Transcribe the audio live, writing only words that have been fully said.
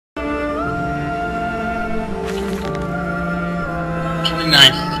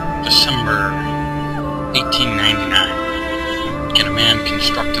29th December 1899. Can a man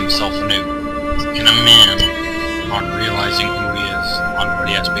construct himself anew? Can a man, on realizing who he is, on what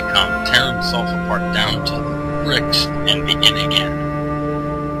he has become, tear himself apart down to the bricks and begin again?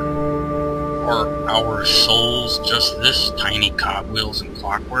 Are our souls just this, tiny cogwheels and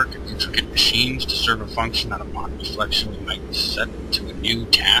clockwork, intricate machines to serve a function that upon reflection we might be set to a new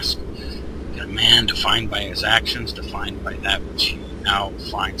task? Can a man, defined by his actions, defined by that which he now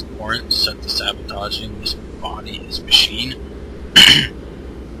finds abhorrent, set to sabotaging his body, his machine,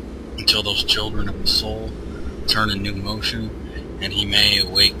 until those children of the soul turn in new motion, and he may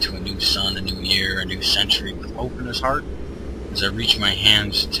awake to a new sun, a new year, a new century with hope in his heart? As I reach my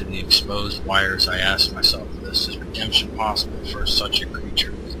hands to the exposed wires, I ask myself this: is redemption possible for such a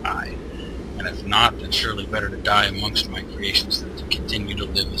creature as I? And if not, then surely better to die amongst my creations than to continue to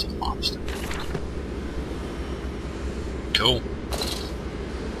live as a monster. Cool.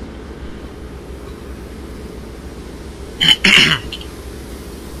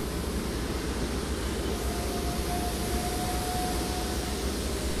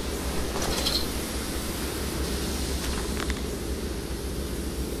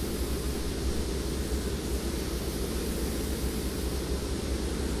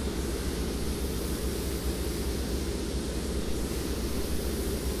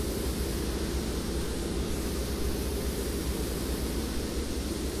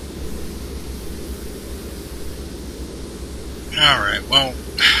 Alright, well,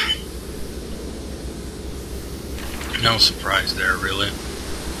 no surprise there, really.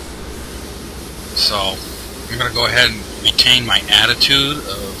 So, I'm going to go ahead and retain my attitude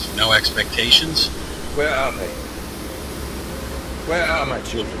of no expectations. Where are they? Where are my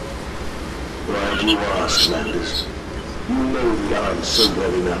children? Why do you ask, Landers? You know the answer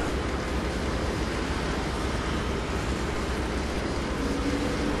well enough.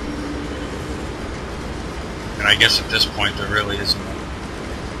 And I guess at this point there really isn't a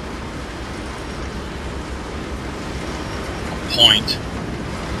point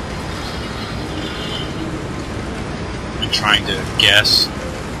in trying to guess.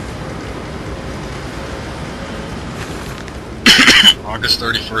 August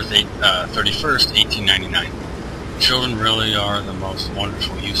 31st, 1899. Children really are the most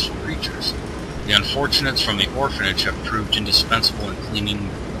wonderful, useful creatures. The unfortunates from the orphanage have proved indispensable in cleaning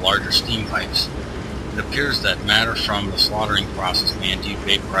the larger steam pipes. It appears that matter from the slaughtering process may indeed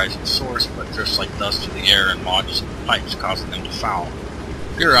vaporize its source, but drifts like dust through the air and lodges in the pipes, causing them to foul.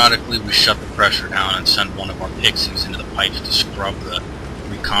 Periodically, we shut the pressure down and send one of our pixies into the pipes to scrub the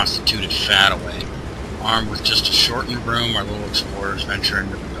reconstituted fat away. Armed with just a shortened broom, our little explorers venture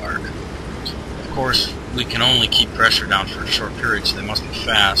into the dark. Of course, we can only keep pressure down for a short period, so they must be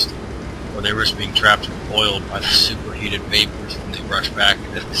fast, or they risk being trapped and boiled by the superheated vapors when they rush back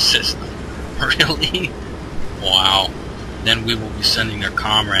into the system. Really? Wow. Then we will be sending their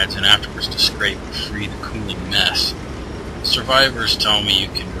comrades in afterwards to scrape and free the cooling mess. Survivors tell me you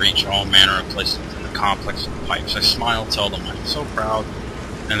can reach all manner of places within the complex of the pipes. I smile, tell them I'm so proud,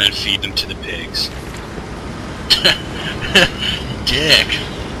 and then feed them to the pigs. Dick.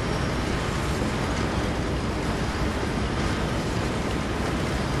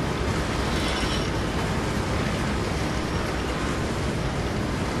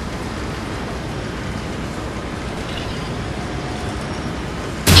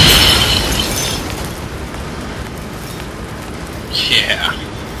 Yeah.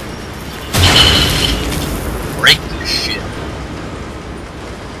 Break this shit.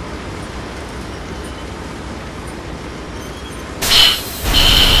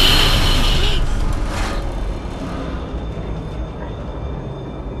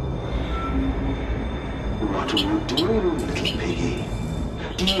 What are you doing, little piggy?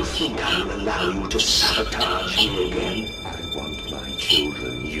 Do you think I will allow you to sabotage me again? I want my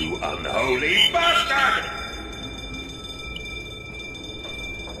children, you unholy bastard!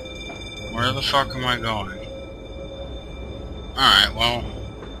 Where the fuck am I going? Alright, well...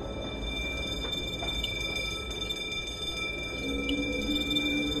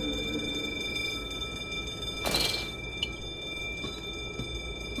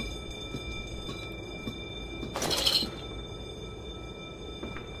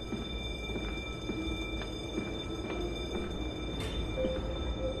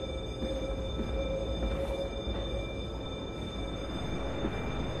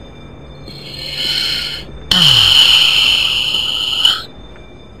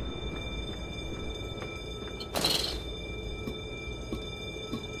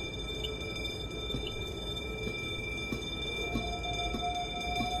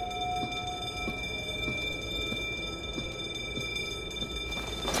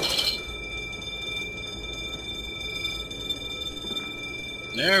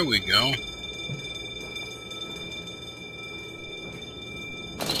 There we go.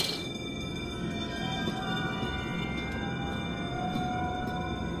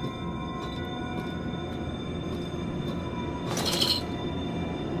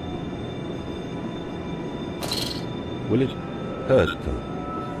 Will it hurt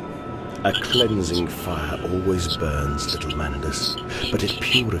them? A cleansing fire always burns, little Manidus, but it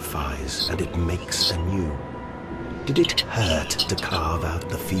purifies and it makes anew. Did it hurt to carve out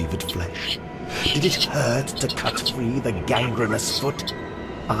the fevered flesh? Did it hurt to cut free the gangrenous foot?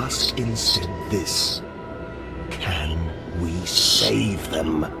 Ask instead this: can we save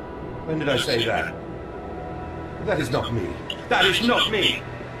them? When did I say that? That is not me. That is not me!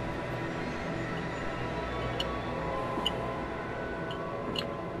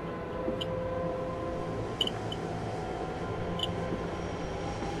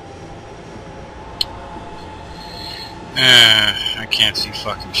 I can't see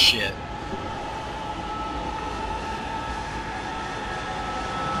fucking shit.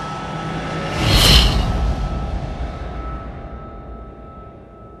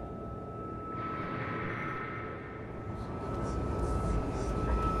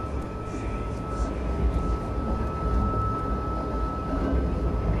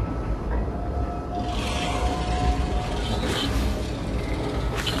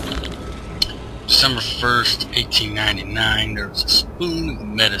 December 1st, 1899, there was a spoon of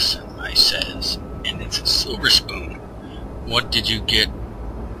medicine, I says, and it's a silver spoon. What did you get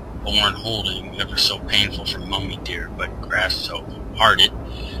born holding, ever so painful for mummy dear, but grasped so hearted,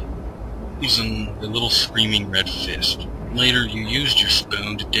 using the little screaming red fist. Later you used your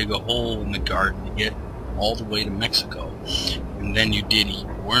spoon to dig a hole in the garden to get all the way to Mexico, and then you did eat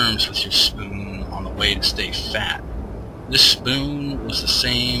worms with your spoon on the way to stay fat. This spoon was the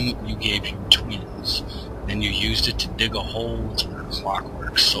same you gave your twins. Then you used it to dig a hole to their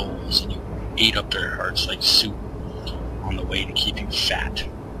clockwork souls, and you ate up their hearts like soup on the way to keep you fat.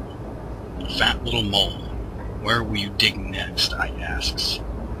 Fat little mole, where will you dig next, I asks.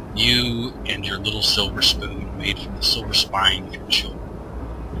 You and your little silver spoon made from the silver spine of your children,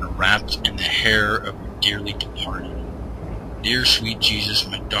 and wrapped in the hair of your dearly departed. Dear sweet Jesus,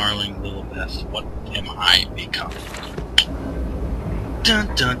 my darling Lilibeth, what am I become?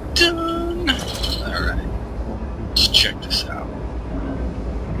 Dun dun dun! Alright, let's check this out.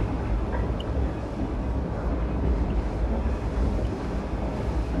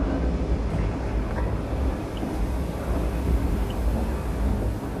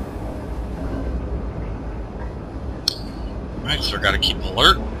 Alright, so I gotta keep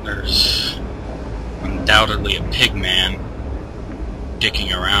alert. There's undoubtedly a pig man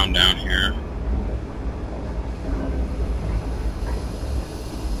dicking around down here.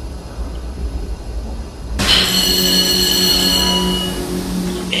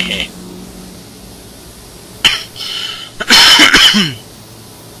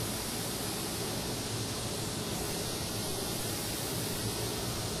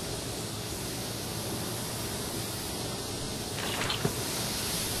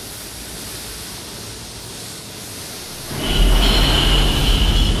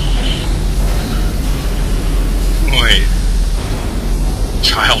 Wait.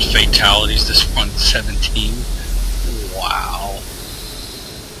 Child fatalities, this one's 17. Wow.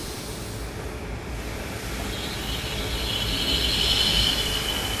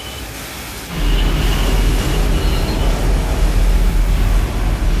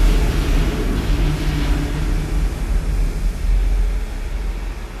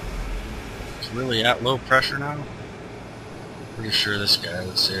 It's really at low pressure now? Pretty sure this guy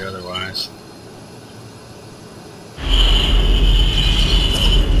would say otherwise.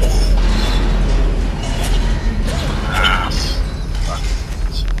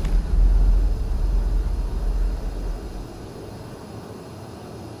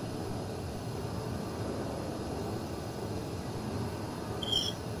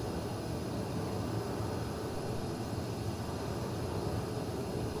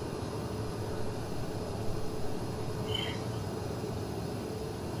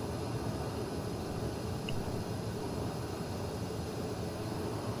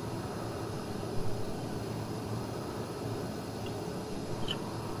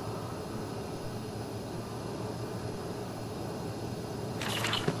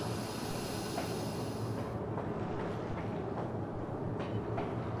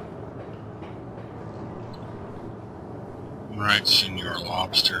 Right, Senor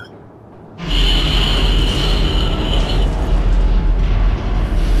Lobster.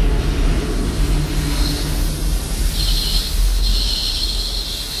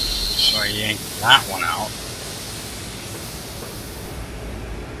 So I yanked that one out.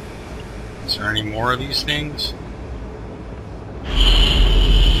 any more of these things?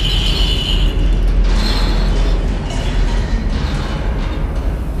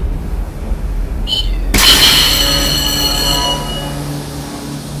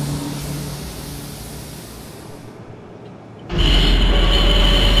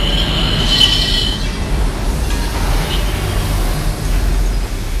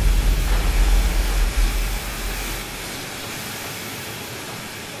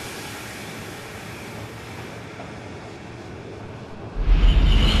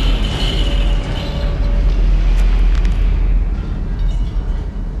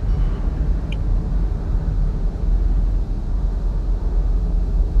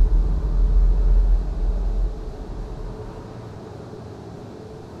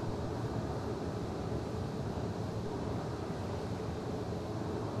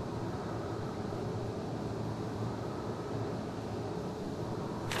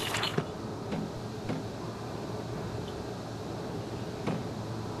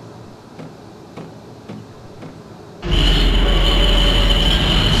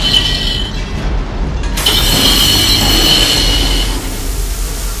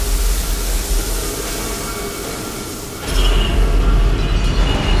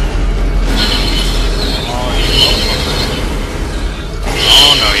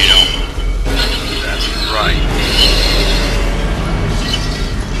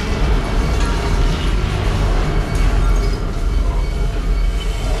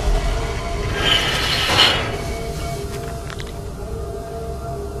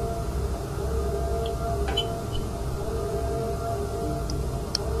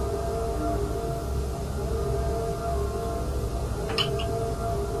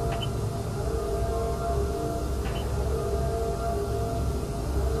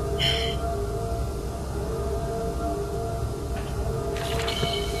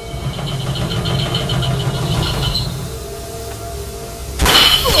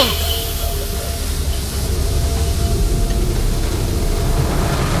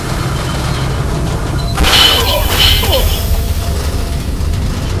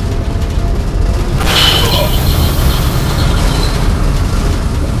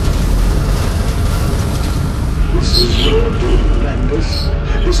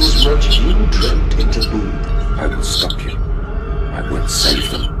 This is what you dreamt it to be. I will stop you. I will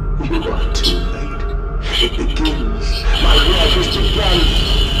save them. You are too late. It begins. My work is begun.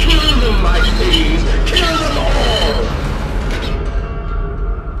 Kill them, my things. Kill them all.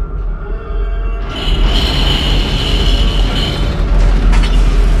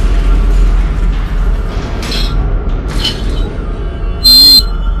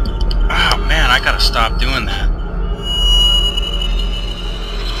 Oh man, I gotta stop doing that.